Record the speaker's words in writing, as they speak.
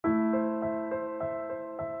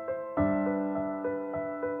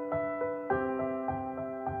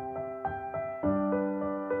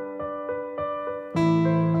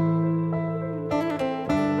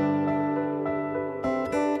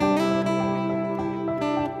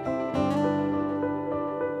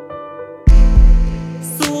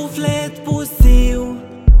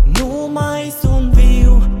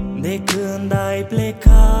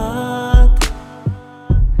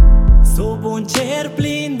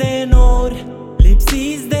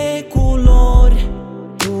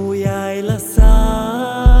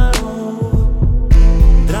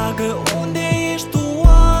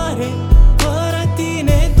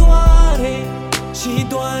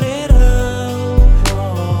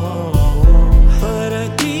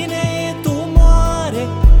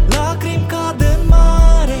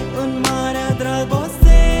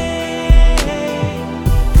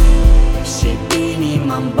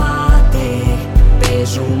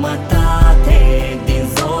jumătate din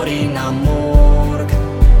zori n-amurg.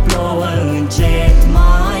 Plouă încet,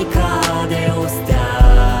 mai cade o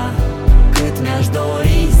stea. Cât mi-aș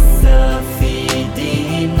dori să fii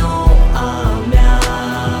din nou a mea.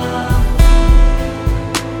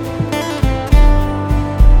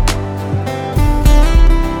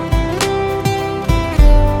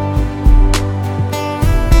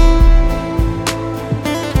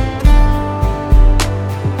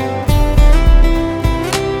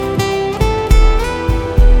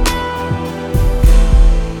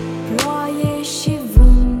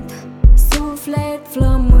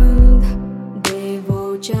 Flămând de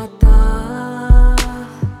vocea ta,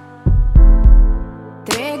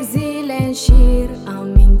 trec zile în șir,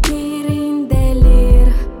 amintiri în delir,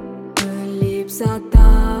 în lipsa ta.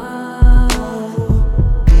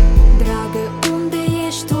 Dragă, unde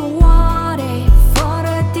ești tu oare?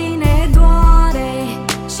 Fără tine doare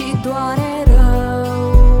și doare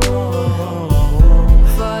rău.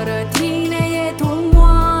 Fără tine e tu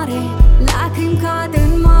moare, lacrimi cad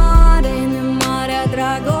în mare, în marea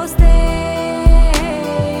dragostei.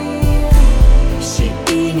 Și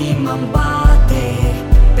inima-mi bate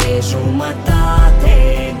pe jumătate